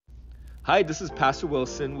Hi, this is Pastor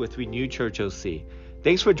Wilson with Renew Church OC.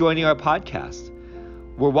 Thanks for joining our podcast.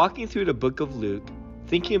 We're walking through the book of Luke,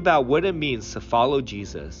 thinking about what it means to follow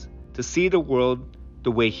Jesus, to see the world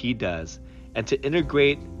the way he does, and to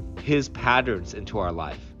integrate his patterns into our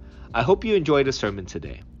life. I hope you enjoyed the sermon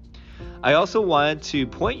today. I also wanted to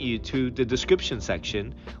point you to the description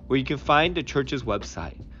section where you can find the church's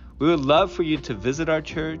website. We would love for you to visit our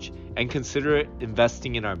church and consider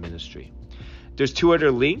investing in our ministry. There's two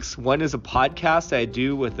other links. One is a podcast that I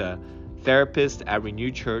do with a therapist at Renew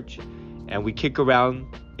Church, and we kick around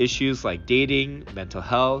issues like dating, mental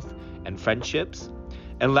health, and friendships.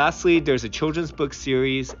 And lastly, there's a children's book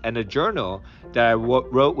series and a journal that I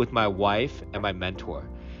wrote with my wife and my mentor,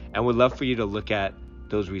 and would love for you to look at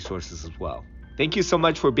those resources as well. Thank you so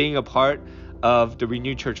much for being a part of the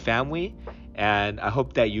Renew Church family, and I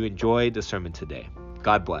hope that you enjoyed the sermon today.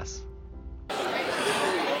 God bless.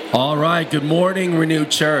 All right, good morning, Renew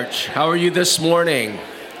Church. How are you this morning?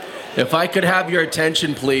 If I could have your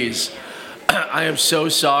attention, please. I am so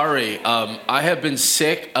sorry. I have been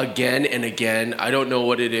sick again and again. I don't know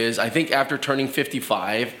what it is. I think after turning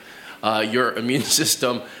 55, your immune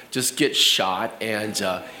system just gets shot and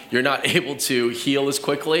you're not able to heal as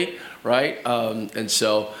quickly, right? And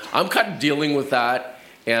so I'm kind of dealing with that.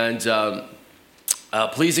 And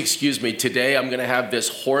please excuse me. Today I'm going to have this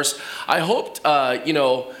hoarse. I hoped,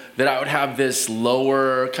 that I would have this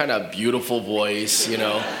lower, kind of beautiful voice,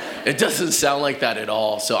 It doesn't sound like that at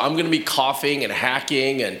all. So I'm going to be coughing and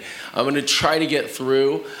hacking, and I'm going to try to get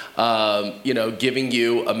through, giving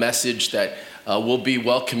you a message that will be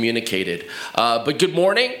well communicated. But good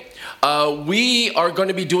morning. We are going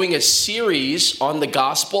to be doing a series on the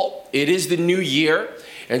gospel. It is the new year,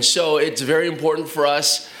 and so it's very important for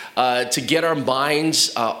us to get our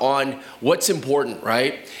minds on what's important,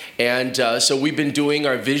 right? And so we've been doing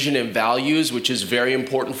our vision and values, which is very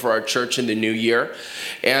important for our church in the new year.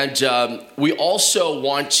 And we also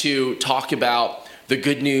want to talk about the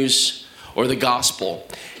good news or the gospel.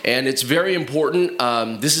 And it's very important.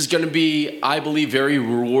 This is going to be, I believe, very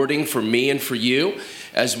rewarding for me and for you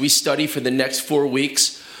as we study for the next 4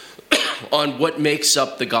 weeks on what makes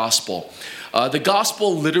up the gospel. The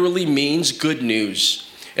gospel literally means good news.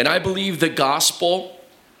 And I believe the gospel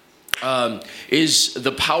is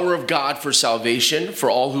the power of God for salvation for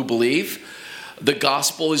all who believe. The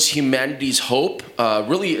gospel is humanity's hope,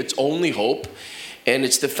 really its only hope, and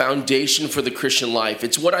it's the foundation for the Christian life.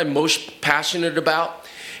 It's what I'm most passionate about,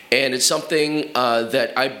 and it's something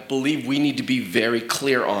that I believe we need to be very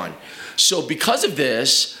clear on. So because of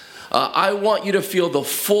this, I want you to feel the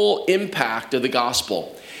full impact of the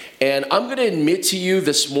gospel. And I'm going to admit to you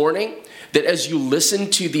this morning that as you listen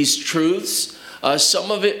to these truths, some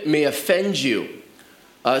of it may offend you.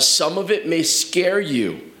 Some of it may scare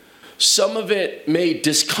you. Some of it may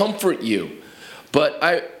discomfort you. But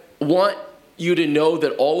I want you to know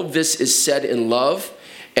that all of this is said in love.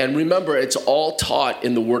 And remember, it's all taught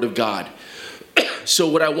in the Word of God. So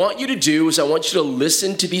what I want you to do is I want you to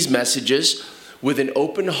listen to these messages with an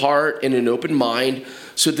open heart and an open mind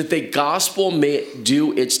so that the gospel may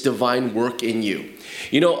do its divine work in you.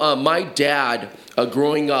 My dad,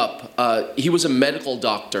 growing up, he was a medical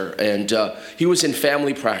doctor and he was in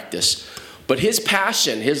family practice. But his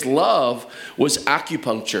passion, his love was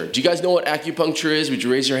acupuncture. Do you guys know what acupuncture is? Would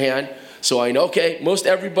you raise your hand? So I know, okay, most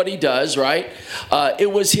everybody does, right?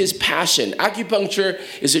 It was his passion. Acupuncture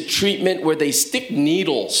is a treatment where they stick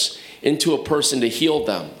needles into a person to heal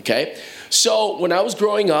them, okay? So when I was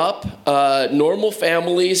growing up, normal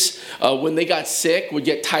families, when they got sick, would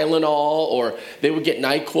get Tylenol or they would get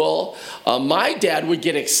NyQuil. My dad would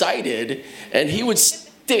get excited and he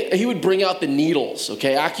would bring out the needles,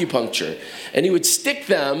 okay, acupuncture, and he would stick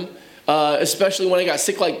them, especially when I got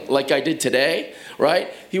sick like I did today,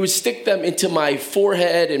 right? He would stick them into my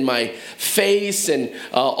forehead and my face and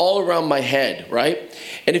all around my head, right?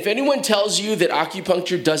 And if anyone tells you that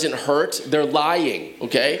acupuncture doesn't hurt, they're lying,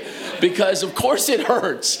 okay? Because of course it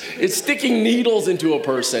hurts. It's sticking needles into a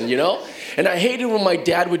person, And I hated when my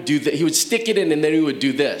dad would do that. He would stick it in and then he would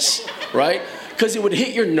do this, right? Because it would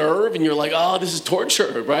hit your nerve and you're like, oh, this is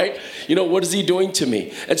torture, right? What is he doing to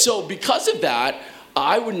me? And so because of that,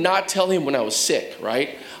 I would not tell him when I was sick,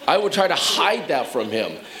 right? I would try to hide that from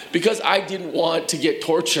him because I didn't want to get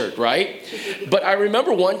tortured, right? But I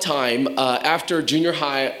remember one time after a junior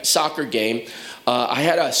high soccer game, I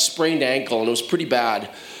had a sprained ankle and it was pretty bad.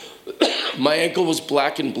 My ankle was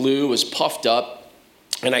black and blue, was puffed up,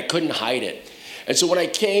 and I couldn't hide it. And so when I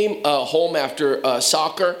came home after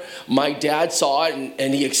soccer, my dad saw it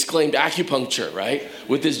and he exclaimed, acupuncture, right?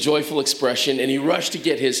 With this joyful expression. And he rushed to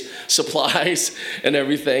get his supplies and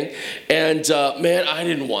everything. And man, I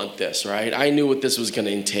didn't want this, right? I knew what this was going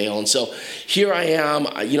to entail. And so here I am,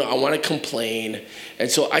 I want to complain. And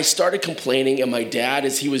so I started complaining. And my dad,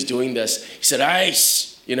 as he was doing this, he said,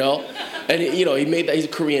 ice, And, he made that, he's a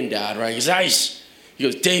Korean dad, right? He goes, ice. He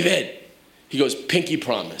goes, David. He goes, pinky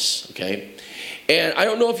promise, okay? And I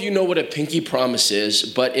don't know if you know what a pinky promise is,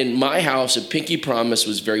 but in my house, a pinky promise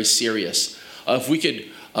was very serious. If we could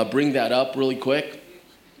bring that up really quick.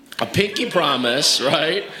 A pinky promise,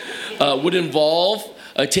 right, would involve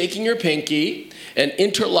taking your pinky and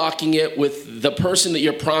interlocking it with the person that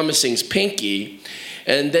you're promising's pinky,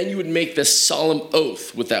 and then you would make this solemn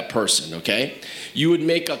oath with that person, okay? You would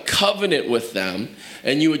make a covenant with them,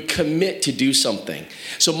 and you would commit to do something.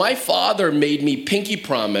 So my father made me pinky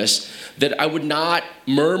promise that I would not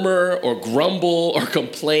murmur or grumble or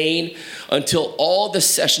complain until all the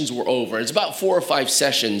sessions were over. It's about 4 or 5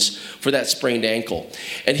 sessions for that sprained ankle.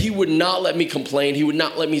 And he would not let me complain. He would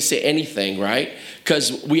not let me say anything, right?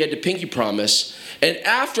 Because we had to pinky promise. And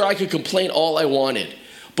after, I could complain all I wanted.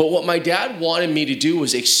 But what my dad wanted me to do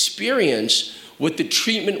was experience what the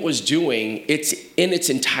treatment was doing in its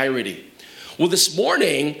entirety. Well, this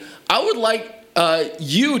morning, I would like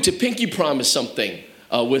you to pinky promise something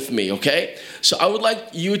with me, okay? So I would like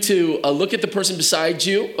you to look at the person beside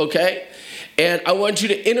you, okay? And I want you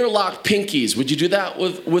to interlock pinkies. Would you do that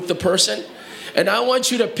with the person? And I want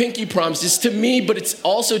you to pinky promise. It's to me, but it's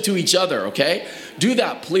also to each other, okay? Do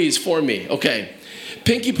that, please, for me, okay?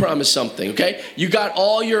 Pinky promise something, okay? You got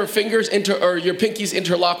all your fingers your pinkies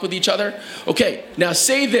interlocked with each other? Okay, now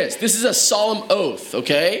say this. This is a solemn oath,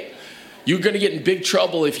 okay? You're going to get in big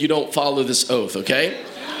trouble if you don't follow this oath, okay?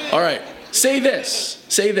 All right, say this.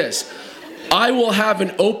 Say this. I will have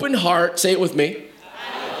an open heart. Say it with me.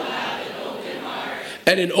 I will have an open heart.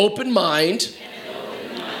 And an open mind.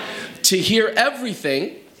 To hear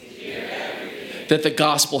everything that the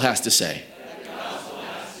gospel has to say.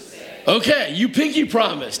 Okay, you pinky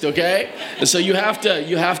promised, okay? And so you have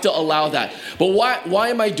to allow that. But why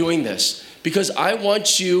am I doing this? Because I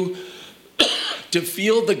want you to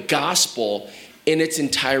feel the gospel in its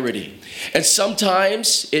entirety. And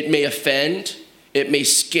sometimes it may offend, it may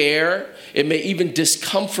scare, it may even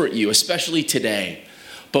discomfort you, especially today.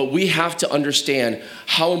 But we have to understand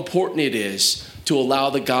how important it is to allow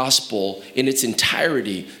the gospel in its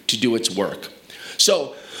entirety to do its work.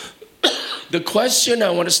 So the question I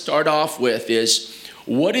want to start off with is,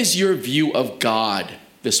 what is your view of God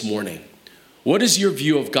this morning? What is your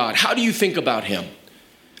view of God? How do you think about him?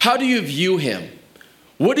 How do you view him?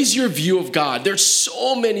 What is your view of God? There's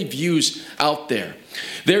so many views out there.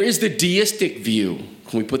 There is the deistic view.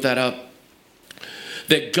 Can we put that up?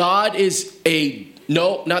 That God is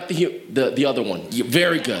no, not the other one.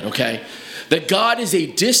 Very good, okay? That God is a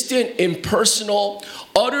distant, impersonal,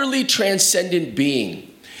 utterly transcendent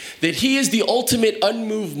being. That he is the ultimate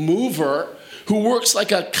unmoved mover who works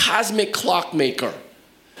like a cosmic clockmaker.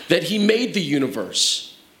 That he made the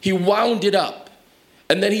universe. He wound it up.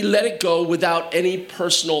 And then he let it go without any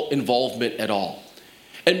personal involvement at all.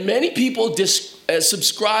 And many people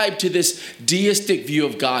subscribe to this deistic view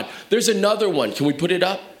of God. There's another one. Can we put it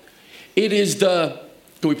up? Can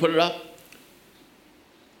we put it up?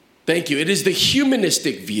 Thank you. It is the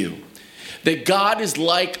humanistic view. That God is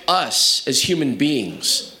like us as human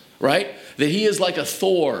beings, right? That he is like a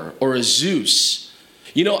Thor or a Zeus.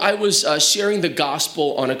 I was sharing the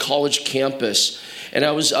gospel on a college campus, and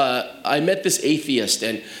I met this atheist,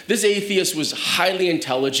 and this atheist was highly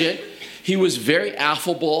intelligent. He was very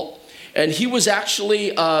affable, and he was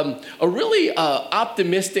actually a really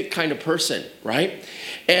optimistic kind of person, right?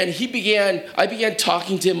 And I began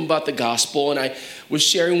talking to him about the gospel, and I was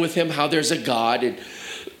sharing with him how there's a God, and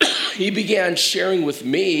he began sharing with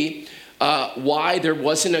me why there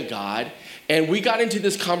wasn't a God. And we got into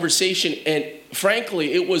this conversation, and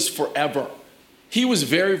frankly, it was forever. He was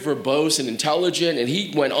very verbose and intelligent, and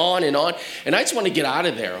he went on, and I just want to get out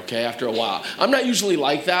of there, okay, after a while. I'm not usually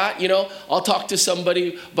like that, I'll talk to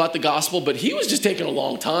somebody about the gospel, but he was just taking a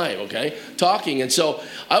long time, okay, talking. And so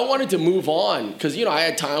I wanted to move on because, I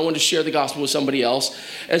had time. I wanted to share the gospel with somebody else.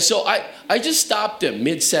 And so I just stopped him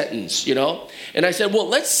mid-sentence, and I said, well,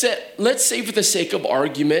 let's say for the sake of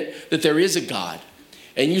argument that there is a God,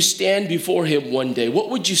 and you stand before him one day. What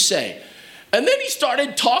would you say? And then he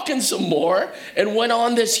started talking some more and went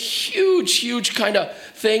on this huge kind of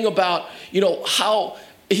thing about, how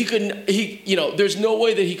there's no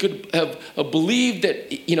way that he could have believed that,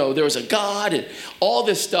 there was a God and all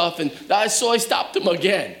this stuff. And so I stopped him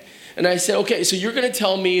again. And I said, okay, so you're going to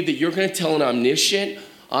tell me that you're going to tell an omniscient,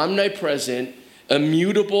 omnipresent,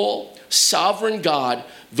 immutable, sovereign God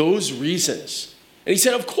those reasons. And he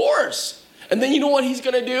said, of course. And then you know what he's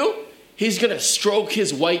going to do? He's going to stroke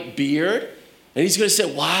his white beard, and he's going to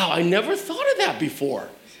say, wow, I never thought of that before.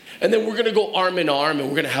 And then we're going to go arm in arm, and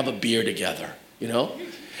we're going to have a beer together, you know?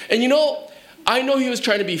 And you know, I know he was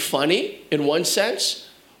trying to be funny in one sense,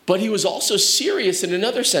 but he was also serious in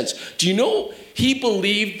another sense. Do you know he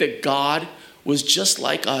believed that God was just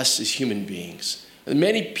like us as human beings? And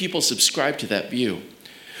many people subscribe to that view.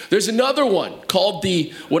 There's another one called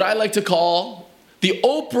what I like to call the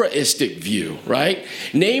Oprahistic view, right?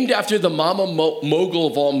 Named after the mama mogul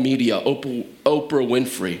of all media, Oprah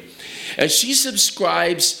Winfrey. And she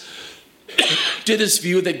subscribes to this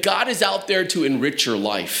view that God is out there to enrich your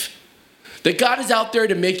life. That God is out there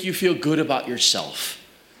to make you feel good about yourself.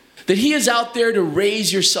 That he is out there to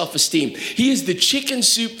raise your self-esteem. He is the chicken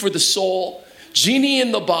soup for the soul, genie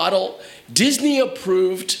in the bottle, Disney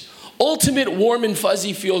approved, ultimate warm and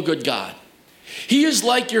fuzzy feel-good God. He is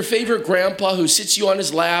like your favorite grandpa who sits you on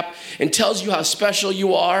his lap and tells you how special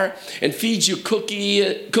you are and feeds you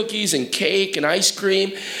cookies and cake and ice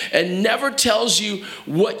cream and never tells you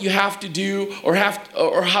what you have to do or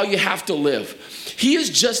how you have to live. He is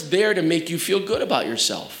just there to make you feel good about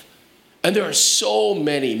yourself. And there are so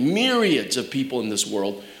many, myriads of people in this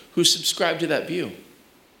world who subscribe to that view.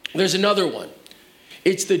 There's another one.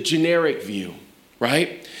 It's the generic view,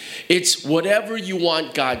 right? It's whatever you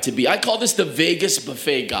want God to be. I call this the Vegas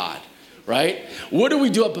buffet God, right? What do we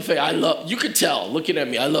do at buffet? You could tell, looking at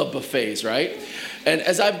me, I love buffets, right? And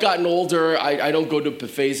as I've gotten older, I don't go to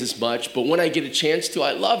buffets as much, but when I get a chance to,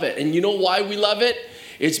 I love it. And you know why we love it?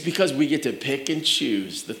 It's because we get to pick and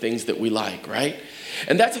choose the things that we like, right?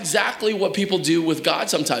 And that's exactly what people do with God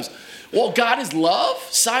sometimes. Well, God is love?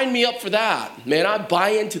 Sign me up for that. Man, I buy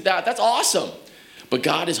into that. That's awesome. But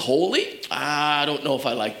God is holy? I don't know if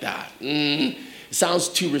I like that. It sounds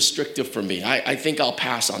too restrictive for me. I think I'll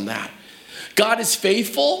pass on that. God is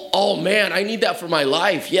faithful? Oh man, I need that for my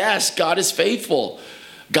life. Yes, God is faithful.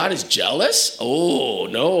 God is jealous? Oh,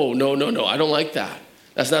 no. I don't like that.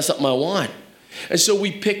 That's not something I want. And so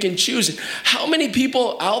we pick and choose. How many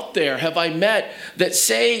people out there have I met that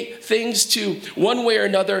say things to one way or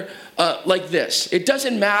another like this? It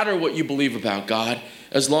doesn't matter what you believe about God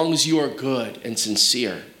as long as you are good and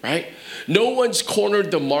sincere, right? No one's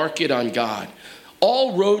cornered the market on God.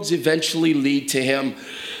 All roads eventually lead to him.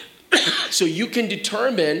 So you can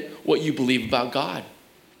determine what you believe about God.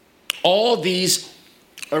 All these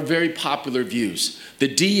are very popular views.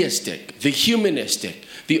 The deistic, the humanistic,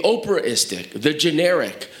 the Oprahistic, the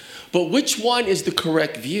generic. But which one is the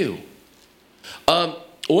correct view?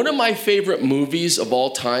 One of my favorite movies of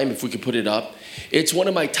all time, if we could put it up, it's one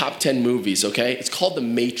of my top 10 movies, okay? It's called The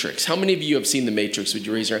Matrix. How many of you have seen The Matrix? Would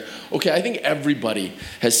you raise your hand? Okay, I think everybody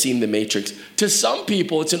has seen The Matrix. To some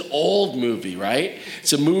people, it's an old movie, right?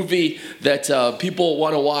 It's a movie that people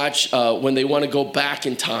want to watch when they want to go back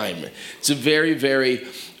in time. It's a very, very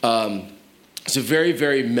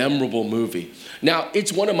memorable movie. Now,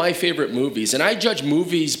 it's one of my favorite movies, and I judge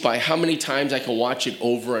movies by how many times I can watch it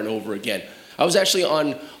over and over again. I was actually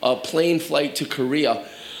on a plane flight to Korea.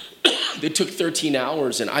 It took 13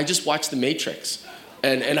 hours, and I just watched The Matrix.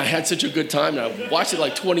 And I had such a good time, and I watched it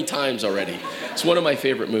like 20 times already. It's one of my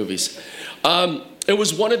favorite movies.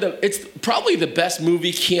 It's probably the best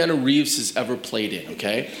movie Keanu Reeves has ever played in,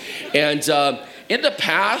 okay? And in the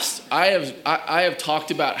past, I have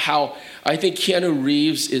talked about how I think Keanu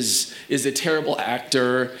Reeves is a terrible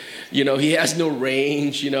actor. You know, he has no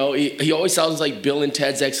range, you know. He always sounds like Bill and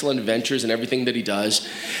Ted's Excellent Adventures and everything that he does.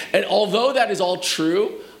 And although that is all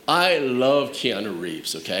true, I love Keanu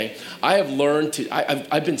Reeves, okay? I have learned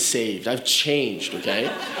I've been saved. I've changed, okay?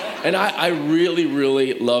 And I really,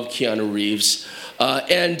 really love Keanu Reeves.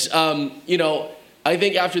 You know, I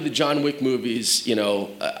think after the John Wick movies, you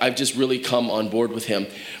know, I've just really come on board with him.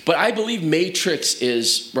 But I believe Matrix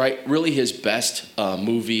is, really his best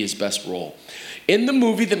movie, his best role. In the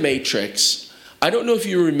movie The Matrix, I don't know if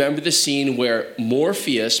you remember the scene where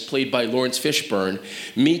Morpheus, played by Lawrence Fishburne,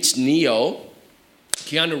 meets Neo,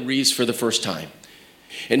 Keanu Reeves, for the first time.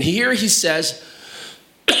 And here he says,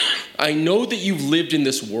 I know that you've lived in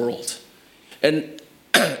this world, and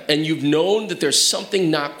you've known that there's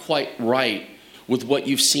something not quite right with what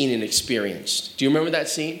you've seen and experienced. Do you remember that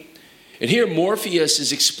scene? And here Morpheus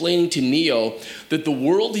is explaining to Neo that the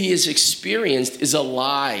world he has experienced is a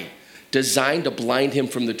lie designed to blind him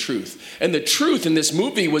from the truth. And the truth in this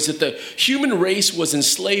movie was that the human race was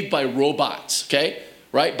enslaved by robots, okay?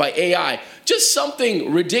 right, by AI. Just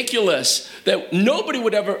something ridiculous that nobody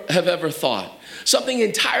would have ever thought. Something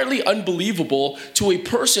entirely unbelievable to a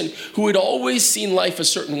person who had always seen life a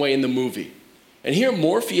certain way in the movie. And here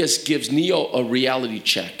Morpheus gives Neo a reality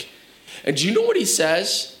check. And do you know what he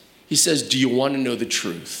says? He says, do you want to know the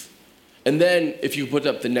truth? And then, if you put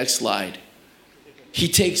up the next slide, he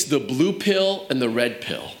takes the blue pill and the red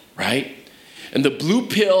pill, right? And the blue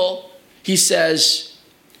pill, he says,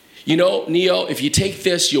 you know, Neo, if you take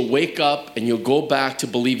this, you'll wake up and you'll go back to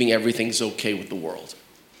believing everything's okay with the world.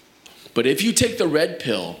 But if you take the red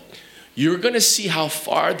pill, you're going to see how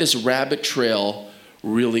far this rabbit trail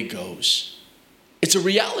really goes. It's a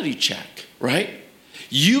reality check, right?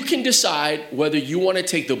 You can decide whether you want to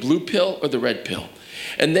take the blue pill or the red pill.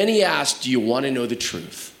 And then he asked, do you want to know the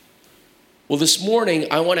truth? Well, this morning,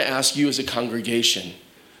 I want to ask you as a congregation,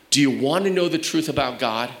 do you want to know the truth about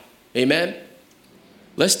God? Amen?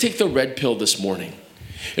 Let's take the red pill this morning.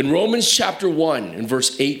 In Romans chapter 1, in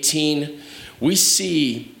verse 18, we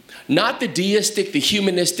see not the deistic, the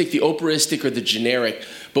humanistic, the operistic, or the generic,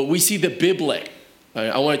 but we see the biblic.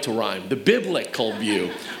 I want it to rhyme. The biblical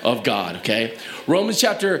view of God, okay? Romans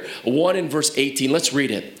chapter 1 and verse 18. Let's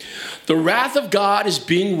read it. The wrath of God is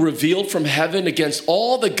being revealed from heaven against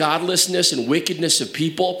all the godlessness and wickedness of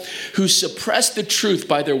people who suppress the truth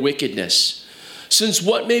by their wickedness. Since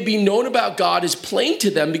what may be known about God is plain to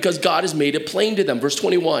them because God has made it plain to them. Verse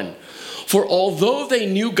 21. For although they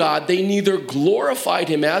knew God, they neither glorified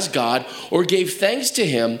him as God or gave thanks to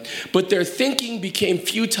him, but their thinking became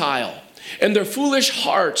futile, and their foolish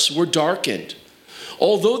hearts were darkened.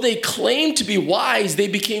 Although they claimed to be wise, they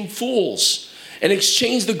became fools and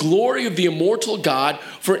exchanged the glory of the immortal God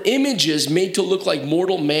for images made to look like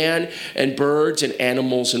mortal man and birds and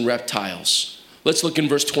animals and reptiles. Let's look in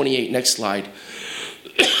verse 28, next slide.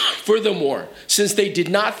 Furthermore, since they did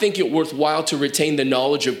not think it worthwhile to retain the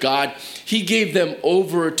knowledge of God, he gave them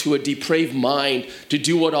over to a depraved mind to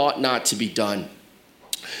do what ought not to be done.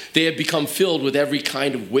 They have become filled with every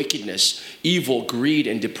kind of wickedness, evil, greed,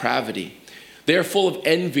 and depravity. They are full of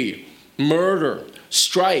envy, murder,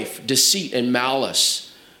 strife, deceit, and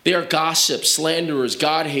malice. They are gossips, slanderers,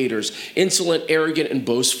 God-haters, insolent, arrogant, and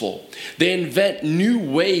boastful. They invent new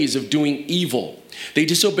ways of doing evil. They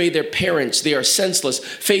disobey their parents. They are senseless,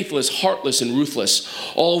 faithless, heartless, and ruthless.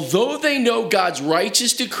 Although they know God's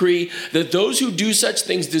righteous decree that those who do such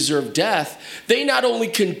things deserve death, they not only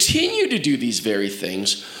continue to do these very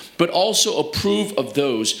things, but also approve of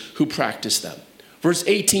those who practice them. Verse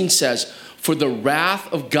 18 says, for the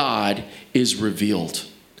wrath of God is revealed.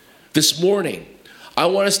 This morning, I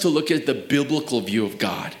want us to look at the biblical view of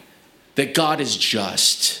God, that God is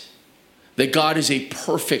just, that God is a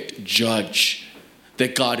perfect judge,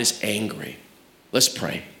 that God is angry. Let's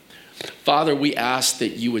pray. Father, we ask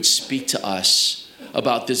that you would speak to us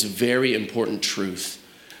about this very important truth,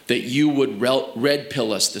 that you would red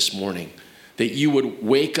pill us this morning, that you would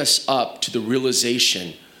wake us up to the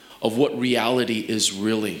realization of what reality is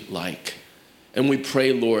really like. And we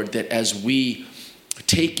pray, Lord, that as we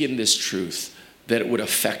take in this truth, that it would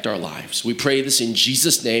affect our lives. We pray this in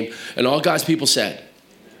Jesus' name, and all God's people said,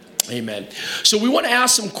 amen. So we want to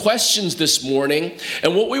ask some questions this morning,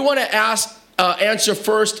 and what we want to answer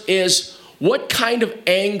first is, what kind of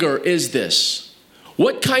anger is this?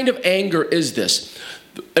 What kind of anger is this?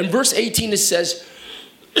 In verse 18 it says,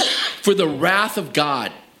 for the wrath of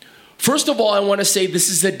God. First of all, I want to say this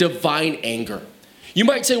is a divine anger. You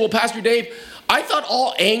might say, well, Pastor Dave, I thought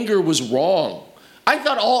all anger was wrong. I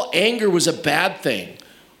thought all anger was a bad thing.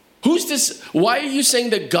 Who's this? Why are you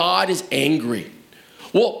saying that God is angry?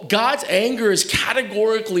 Well, God's anger is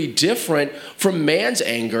categorically different from man's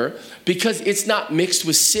anger because it's not mixed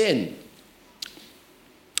with sin.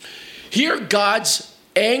 Here, God's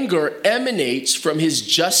anger emanates from his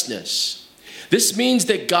justness. This means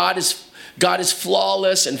that God is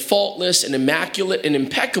flawless and faultless and immaculate and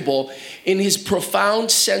impeccable in his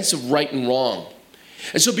profound sense of right and wrong.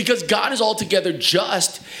 And so because God is altogether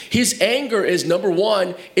just, his anger is, number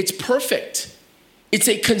one, it's perfect. It's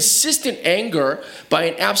a consistent anger by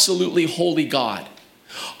an absolutely holy God.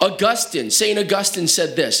 St. Augustine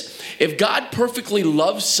said this, if God perfectly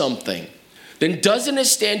loves something, then doesn't it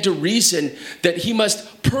stand to reason that he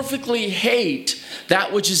must perfectly hate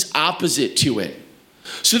that which is opposite to it?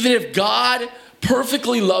 So that if God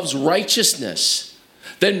perfectly loves righteousness,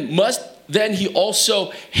 then he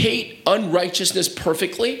also hate unrighteousness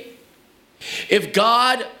perfectly? If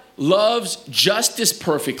God loves justice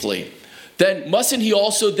perfectly, then mustn't he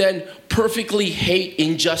also then perfectly hate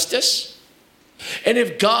injustice? And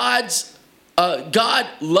if God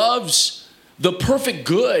loves the perfect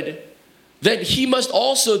good, then he must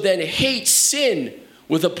also then hate sin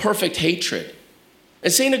with a perfect hatred.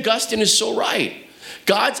 And St. Augustine is so right.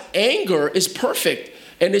 God's anger is perfect,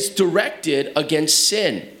 and it's directed against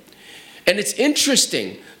sin. And it's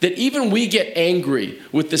interesting that even we get angry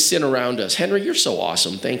with the sin around us. Henry, you're so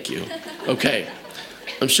awesome. Thank you. Okay.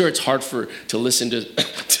 I'm sure it's hard to listen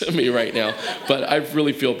to me right now, but I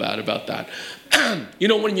really feel bad about that.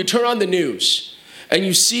 When you turn on the news and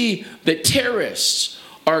you see that terrorists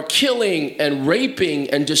are killing and raping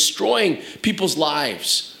and destroying people's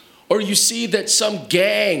lives, or you see that some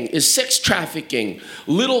gang is sex trafficking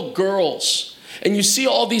little girls, and you see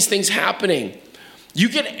all these things happening, you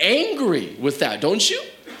get angry with that, don't you?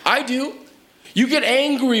 I do. You get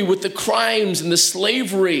angry with the crimes and the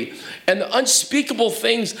slavery and the unspeakable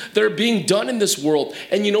things that are being done in this world.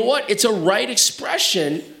 And you know what? It's a right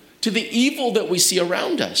expression to the evil that we see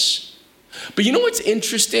around us. But you know what's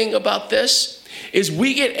interesting about this? Is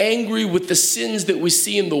we get angry with the sins that we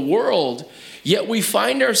see in the world, yet we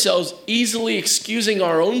find ourselves easily excusing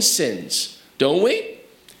our own sins, don't we?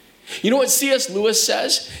 You know what C.S. Lewis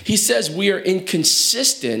says? He says we are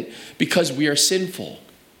inconsistent because we are sinful.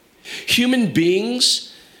 Human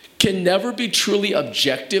beings can never be truly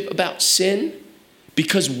objective about sin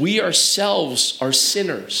because we ourselves are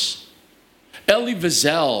sinners. Elie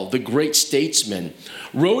Wiesel, the great statesman,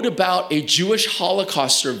 wrote about a Jewish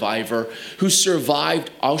Holocaust survivor who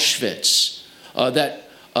survived Auschwitz,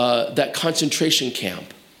 that concentration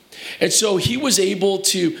camp. And so he was able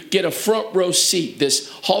to get a front row seat.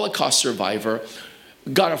 This Holocaust survivor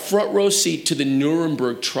got a front row seat to the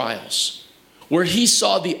Nuremberg trials, where he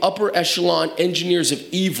saw the upper echelon engineers of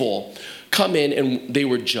evil come in and they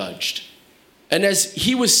were judged. And as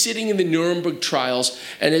he was sitting in the Nuremberg trials,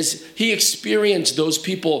 and as he experienced those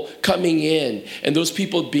people coming in and those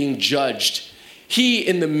people being judged, he,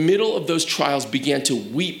 in the middle of those trials, began to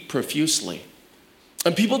weep profusely.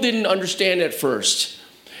 And people didn't understand at first.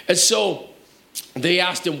 And so they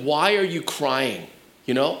asked him, "Why are you crying?"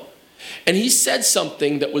 And he said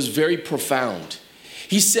something that was very profound.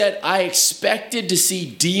 He said, "I expected to see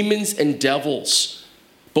demons and devils,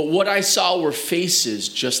 but what I saw were faces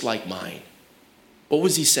just like mine." What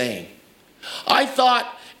was he saying? I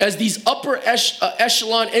thought as these upper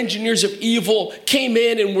echelon engineers of evil came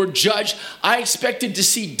in and were judged, I expected to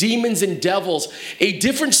see demons and devils, a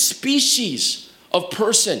different species of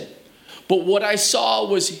person. But what I saw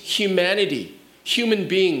was humanity, human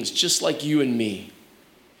beings just like you and me.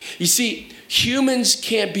 You see, humans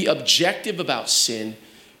can't be objective about sin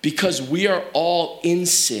because we are all in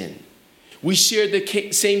sin. We share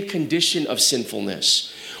the same condition of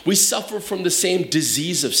sinfulness. We suffer from the same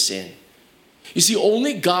disease of sin. You see,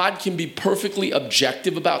 only God can be perfectly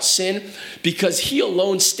objective about sin because he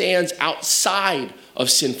alone stands outside of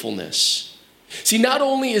sinfulness. See, not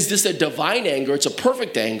only is this a divine anger, it's a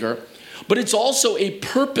perfect anger, but it's also a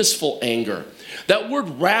purposeful anger. That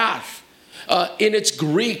word wrath in its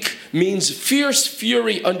Greek means fierce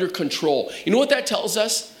fury under control. You know what that tells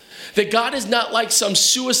us? That God is not like some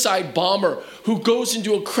suicide bomber who goes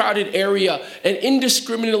into a crowded area and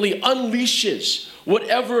indiscriminately unleashes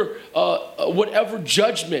whatever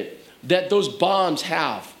judgment that those bombs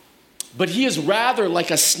have. But he is rather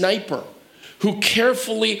like a sniper who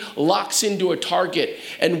carefully locks into a target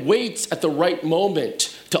and waits at the right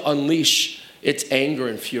moment to unleash its anger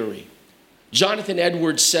and fury. Jonathan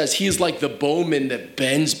Edwards says he is like the bowman that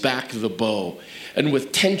bends back the bow and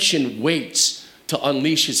with tension waits to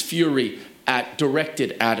unleash his fury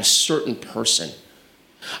directed at a certain person.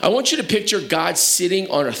 I want you to picture God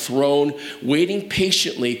sitting on a throne, waiting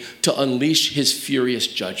patiently to unleash his furious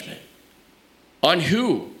judgment. On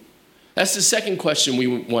who? That's the second question we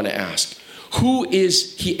want to ask. Who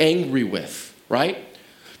is he angry with, right?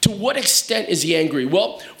 To what extent is he angry?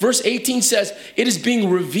 Well, verse 18 says, it is being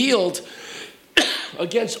revealed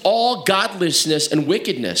against all godlessness and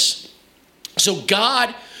wickedness. So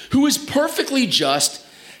God, who is perfectly just,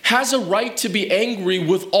 has a right to be angry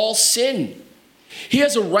with all sin. He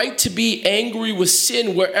has a right to be angry with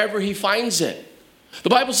sin wherever he finds it. The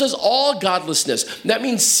Bible says all godlessness. That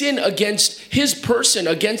means sin against his person,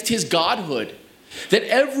 against his godhood. That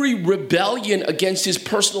every rebellion against his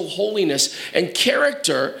personal holiness and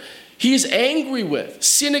character, he is angry with.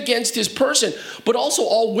 Sin against his person, but also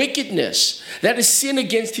all wickedness. That is sin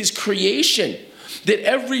against his creation. That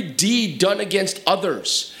every deed done against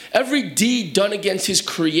others, every deed done against his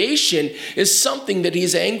creation is something that he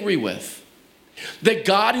is angry with. That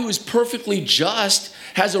God, who is perfectly just,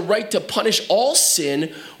 has a right to punish all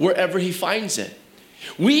sin wherever he finds it.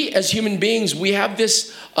 We, as human beings, we have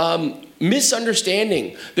this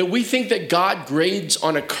misunderstanding that we think that God grades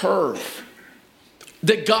on a curve.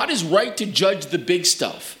 That God is right to judge the big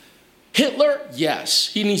stuff. Hitler, yes,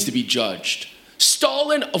 he needs to be judged.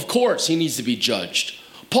 Stalin, of course, he needs to be judged.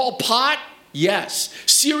 Pol Pot, yes.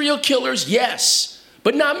 Serial killers, yes.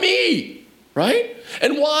 But not me, right?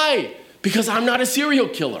 And why? Because I'm not a serial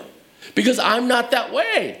killer. Because I'm not that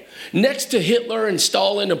way. Next to Hitler and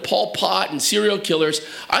Stalin and Pol Pot and serial killers,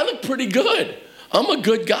 I look pretty good. I'm a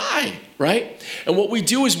good guy, right? And what we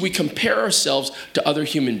do is we compare ourselves to other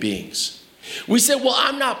human beings. We say, well,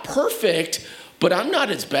 I'm not perfect, but I'm not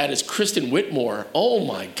as bad as Kristen Whitmore. Oh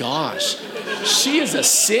my gosh, she is a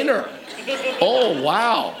sinner. Oh,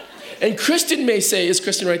 wow. And Kristen may say, is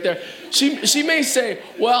Kristen right there? She may say,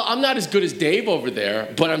 well, I'm not as good as Dave over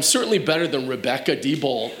there, but I'm certainly better than Rebecca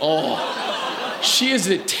Diebold. Oh, she is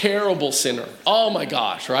a terrible sinner. Oh my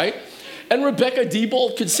gosh, right? And Rebecca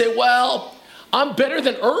Diebold could say, well, I'm better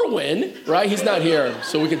than Erwin, right? He's not here,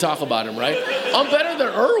 so we can talk about him, right? I'm better than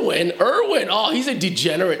Erwin. Erwin, oh, he's a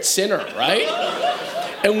degenerate sinner, right?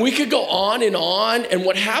 And we could go on, and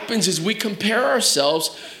what happens is we compare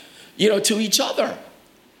ourselves, to each other.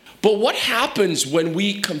 But what happens when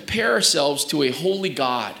we compare ourselves to a holy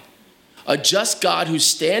God, a just God whose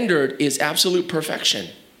standard is absolute perfection?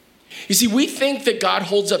 You see, we think that God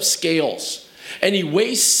holds up scales, and he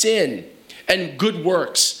weighs sin and good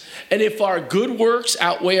works. And if our good works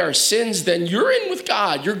outweigh our sins, then you're in with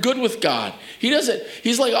God. You're good with God.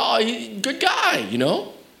 He's like, oh, good guy,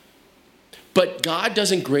 But God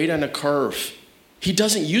doesn't grade on a curve. He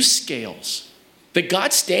doesn't use scales. The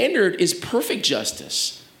God standard is perfect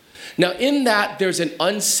justice. Now, in that, there's an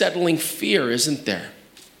unsettling fear, isn't there?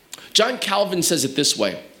 John Calvin says it this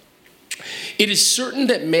way. It is certain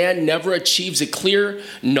that man never achieves a clear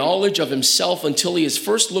knowledge of himself until he has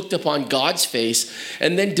first looked upon God's face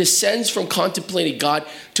and then descends from contemplating God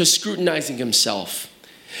to scrutinizing himself.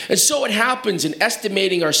 And so it happens in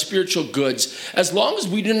estimating our spiritual goods. As long as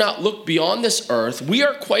we do not look beyond this earth, we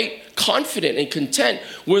are quite confident and content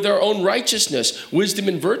with our own righteousness, wisdom,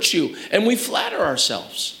 and virtue, and we flatter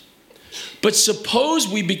ourselves. But suppose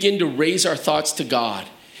we begin to raise our thoughts to God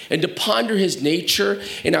and to ponder his nature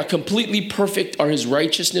and how completely perfect are his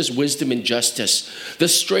righteousness, wisdom, and justice, the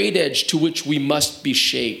straight edge to which we must be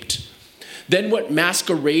shaped. Then what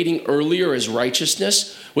masquerading earlier as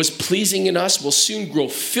righteousness was pleasing in us will soon grow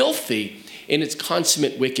filthy in its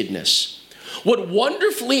consummate wickedness. What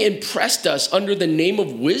wonderfully impressed us under the name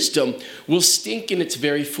of wisdom will stink in its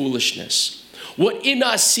very foolishness. What in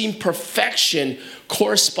us seemed perfection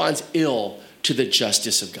corresponds ill to the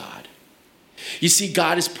justice of God. You see,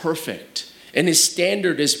 God is perfect, and his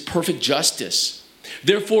standard is perfect justice.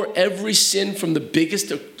 Therefore, every sin from the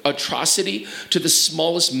biggest atrocity to the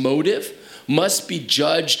smallest motive must be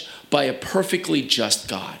judged by a perfectly just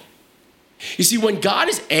God. You see, when God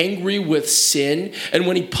is angry with sin, and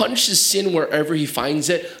when he punishes sin wherever he finds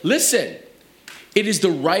it, listen, it is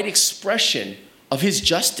the right expression of his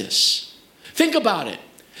justice. Think about it.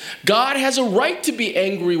 God has a right to be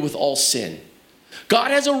angry with all sin.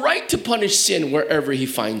 God has a right to punish sin wherever he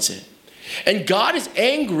finds it. And God is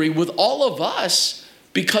angry with all of us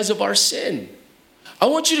because of our sin. I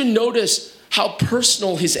want you to notice how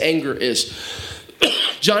personal his anger is.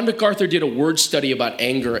 John MacArthur did a word study about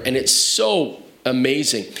anger, and it's so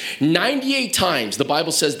amazing. 98 times the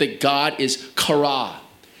Bible says that God is kara.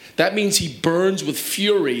 That means he burns with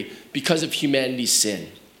fury because of humanity's sin.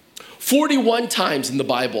 41 times in the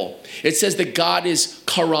Bible it says that God is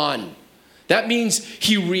karan. That means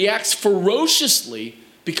he reacts ferociously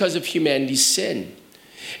because of humanity's sin.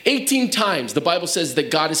 18 times the Bible says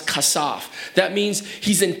that God is kasaf. That means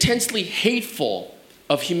he's intensely hateful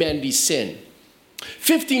of humanity's sin.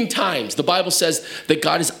 15 times the Bible says that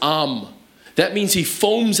God is That means he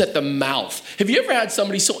foams at the mouth. Have you ever had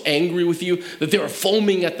somebody so angry with you that they were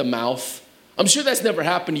foaming at the mouth? I'm sure that's never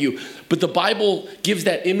happened to you, but the Bible gives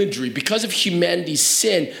that imagery. Because of humanity's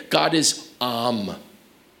sin, God is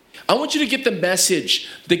I want you to get the message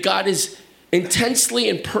that God is intensely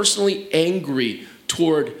and personally angry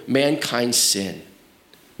toward mankind's sin.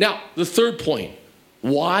 Now, the third point,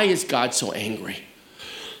 why is God so angry?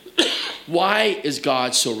 Why is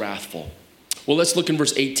God so wrathful? Well, let's look in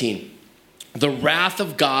verse 18. The wrath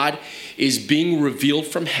of God is being revealed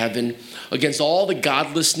from heaven against all the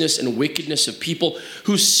godlessness and wickedness of people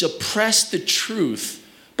who suppress the truth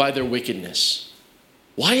by their wickedness.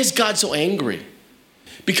 Why is God so angry?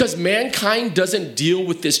 Because mankind doesn't deal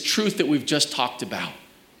with this truth that we've just talked about.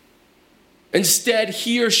 Instead,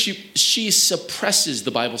 he or she suppresses,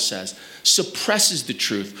 the Bible says, suppresses the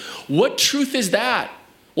truth. What truth is that?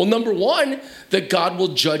 Well, number one, that God will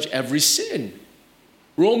judge every sin.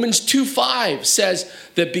 Romans 2:5 says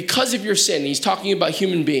that because of your sin, he's talking about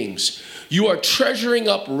human beings, you are treasuring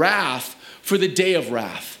up wrath for the day of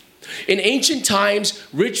wrath. In ancient times,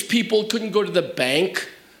 rich people couldn't go to the bank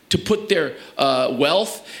to put their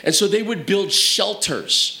wealth, and so they would build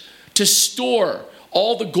shelters to store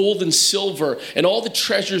all the gold and silver and all the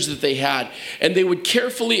treasures that they had, and they would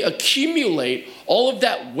carefully accumulate all of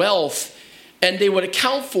that wealth, and they would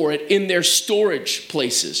account for it in their storage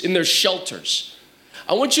places, in their shelters.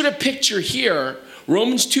 I want you to picture here,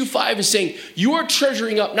 Romans 2:5 is saying, you are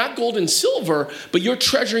treasuring up not gold and silver, but you're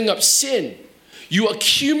treasuring up sin. You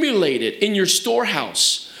accumulate it in your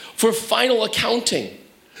storehouse for final accounting,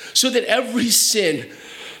 so that every sin,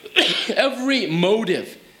 every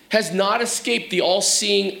motive has not escaped the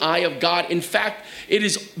all-seeing eye of God. In fact, it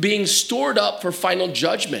is being stored up for final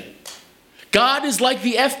judgment. God is like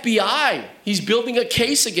the FBI. He's building a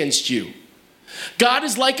case against you. God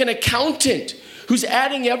is like an accountant who's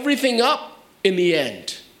adding everything up in the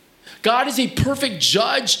end. God is a perfect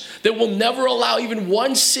judge that will never allow even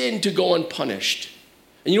one sin to go unpunished.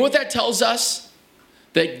 And you know what that tells us?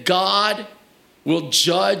 That God will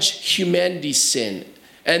judge humanity's sin,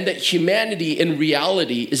 and that humanity in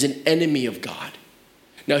reality is an enemy of God.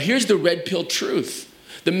 Now here's the red pill truth.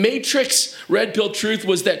 The Matrix red pill truth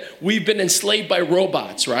was that we've been enslaved by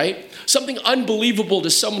robots, right? Something unbelievable to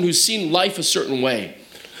someone who's seen life a certain way.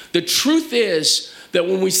 The truth is that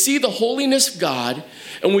when we see the holiness of God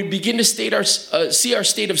and we begin to see our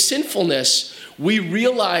state of sinfulness, we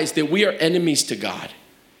realize that we are enemies to God.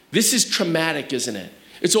 This is traumatic, isn't it?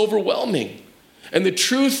 It's overwhelming. And the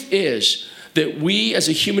truth is that we as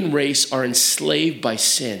a human race are enslaved by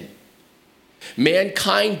sin.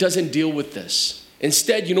 Mankind doesn't deal with this.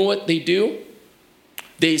 Instead, you know what they do?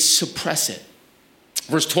 They suppress it.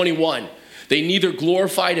 Verse 21, they neither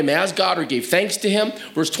glorified him as God or gave thanks to him.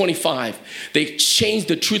 Verse 25, they changed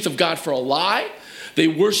the truth of God for a lie. They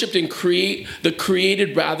worshiped and create the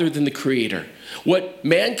created rather than the creator. What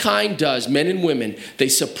mankind does, men and women, they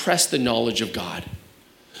suppress the knowledge of God.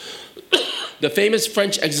 The famous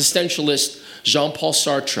French existentialist Jean-Paul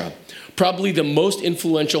Sartre, probably the most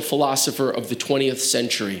influential philosopher of the 20th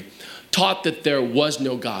century, taught that there was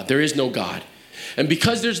no God. There is no God. And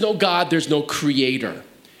because there's no God, there's no creator.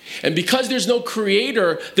 And because there's no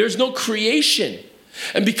creator, there's no creation.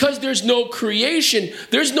 And because there's no creation,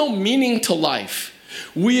 there's no meaning to life.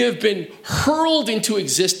 We have been hurled into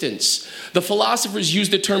existence. The philosophers use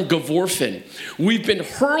the term geworfen. We've been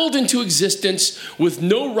hurled into existence with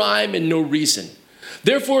no rhyme and no reason.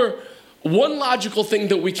 Therefore, one logical thing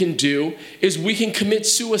that we can do is we can commit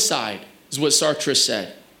suicide, is what Sartre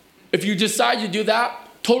said. If you decide to do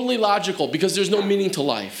that, totally logical, because there's no meaning to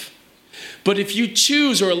life. But if you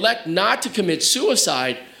choose or elect not to commit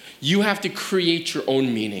suicide, you have to create your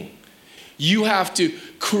own meaning. You have to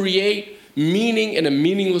create meaning in a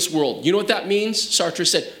meaningless world. You know what that means? Sartre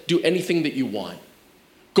said, do anything that you want.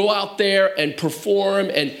 Go out there and perform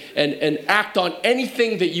and act on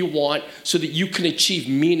anything that you want so that you can achieve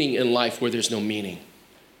meaning in life where there's no meaning.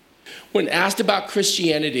 When asked about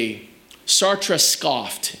Christianity, Sartre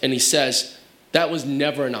scoffed and he says, that was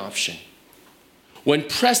never an option. When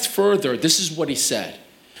pressed further, this is what he said.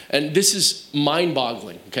 And this is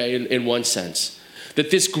mind-boggling, okay, in one sense. That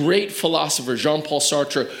this great philosopher, Jean-Paul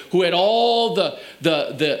Sartre, who had all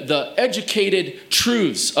the educated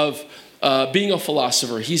truths of being a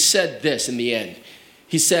philosopher, he said this in the end.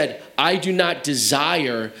 He said, I do not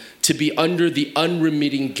desire to be under the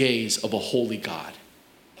unremitting gaze of a holy God.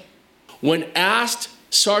 When asked,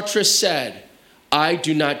 Sartre said, I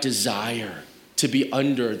do not desire to be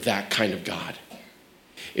under that kind of God.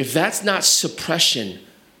 If that's not suppression,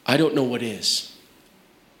 I don't know what is.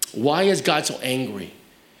 Why is God so angry?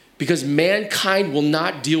 Because mankind will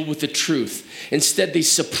not deal with the truth. Instead, they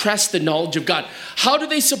suppress the knowledge of God. How do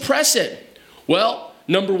they suppress it? Well,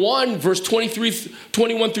 number one, verse 21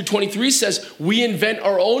 through 23 says, we invent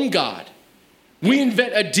our own God. We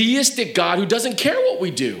invent a deistic God who doesn't care what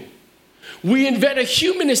we do. We invent a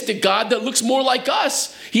humanistic God that looks more like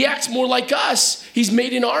us. He acts more like us. He's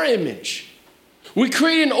made in our image. We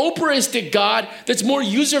create an Oprahistic God that's more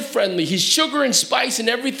user-friendly. He's sugar and spice and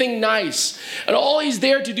everything nice. And all he's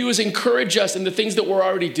there to do is encourage us in the things that we're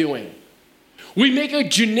already doing. We make a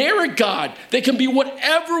generic God that can be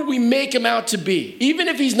whatever we make him out to be, even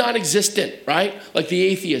if he's non-existent, right? Like the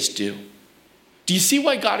atheists do. Do you see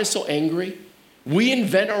why God is so angry? We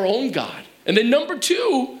invent our own God. And then number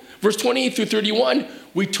two, verse 28 through 31,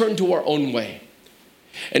 we turn to our own way.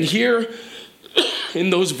 And here, in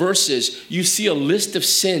those verses, you see a list of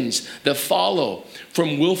sins that follow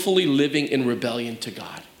from willfully living in rebellion to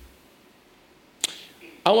God.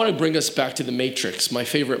 I want to bring us back to The Matrix, my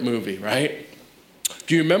favorite movie, right?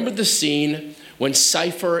 Do you remember the scene when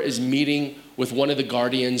Cypher is meeting with one of the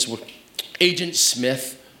Guardians, with Agent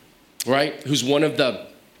Smith? right? Who's one of the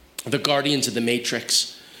guardians of the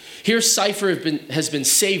Matrix. Here, Cypher has been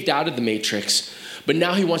saved out of the Matrix, but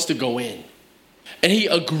now he wants to go in. And he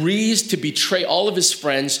agrees to betray all of his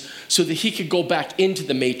friends so that he could go back into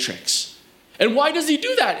the Matrix. And why does he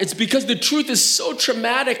do that? It's because the truth is so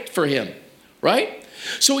traumatic for him, right?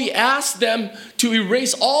 So he asks them to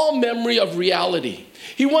erase all memory of reality.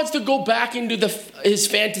 He wants to go back into his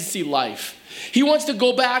fantasy life. He wants to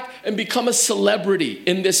go back and become a celebrity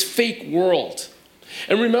in this fake world.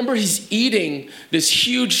 And remember, he's eating this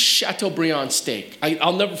huge Chateaubriand steak.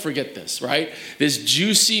 I'll never forget this, right? This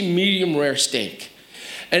juicy, medium rare steak.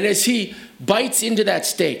 And as he bites into that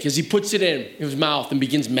steak, as he puts it in his mouth and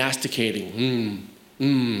begins masticating,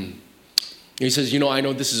 he says, I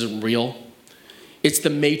know this isn't real. It's the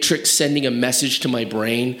Matrix sending a message to my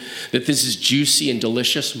brain that this is juicy and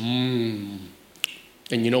delicious. And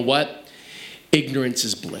you know what? Ignorance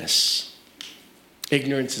is bliss.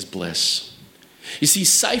 Ignorance is bliss. You see,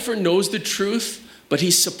 Cypher knows the truth, but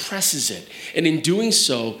he suppresses it. And in doing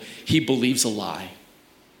so, he believes a lie.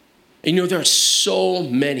 And there are so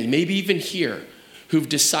many, maybe even here, who've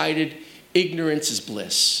decided ignorance is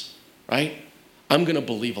bliss, right? I'm going to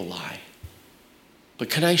believe a lie. But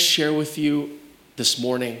can I share with you this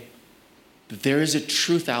morning that there is a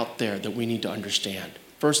truth out there that we need to understand?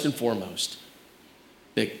 First and foremost,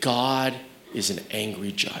 that God is an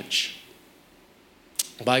angry judge.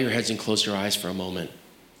 Bow your heads and close your eyes for a moment.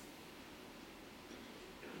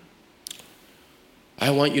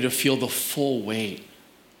 I want you to feel the full weight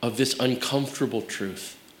of this uncomfortable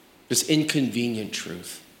truth, this inconvenient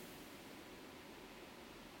truth.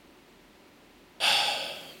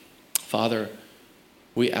 Father,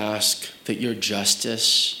 we ask that your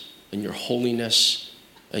justice and your holiness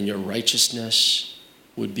and your righteousness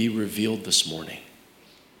would be revealed this morning.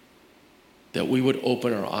 That we would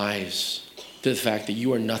open our eyes to the fact that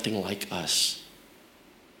you are nothing like us.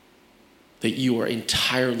 That you are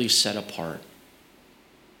entirely set apart.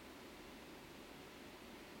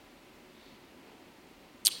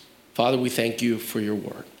 Father, we thank you for your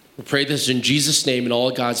word. We pray this in Jesus' name, and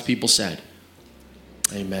all God's people said,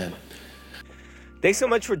 amen. Thanks so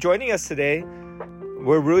much for joining us today.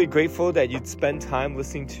 We're really grateful that you'd spend time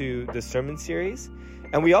listening to the sermon series.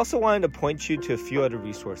 And we also wanted to point you to a few other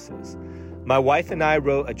resources. My wife and I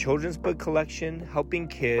wrote a children's book collection helping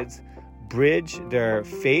kids bridge their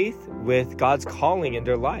faith with God's calling in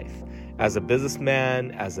their life as a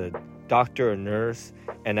businessman, as a doctor or nurse,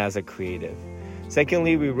 and as a creative.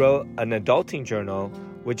 Secondly, we wrote an adulting journal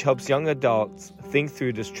which helps young adults think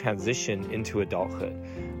through this transition into adulthood,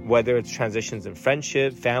 whether it's transitions in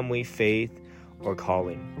friendship, family, faith, or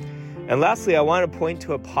calling. And lastly, I want to point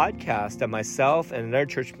to a podcast that myself and another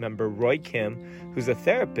church member, Roy Kim, who's a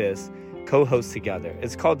therapist, co-host together.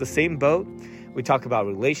 It's called The Same Boat. We talk about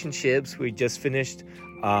relationships. We just finished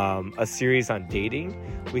a series on dating.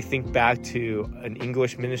 We think back to an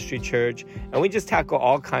English ministry church, and we just tackle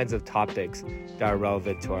all kinds of topics that are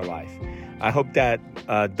relevant to our life. I hope that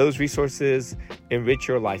those resources enrich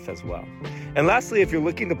your life as well. And lastly, if you're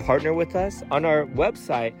looking to partner with us, on our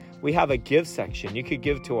website, we have a give section. You could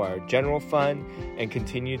give to our general fund and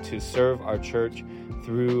continue to serve our church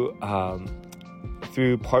through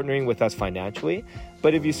partnering with us financially.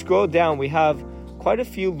 But if you scroll down, we have quite a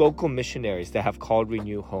few local missionaries that have called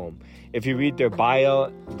Renew home. If you read their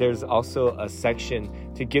bio, there's also a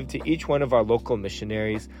section to give to each one of our local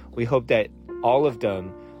missionaries. We hope that all of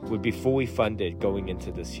them would be fully funded going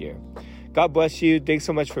into this year. God bless you. Thanks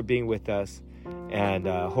so much for being with us, and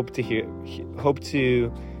hope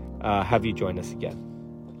to have you join us again.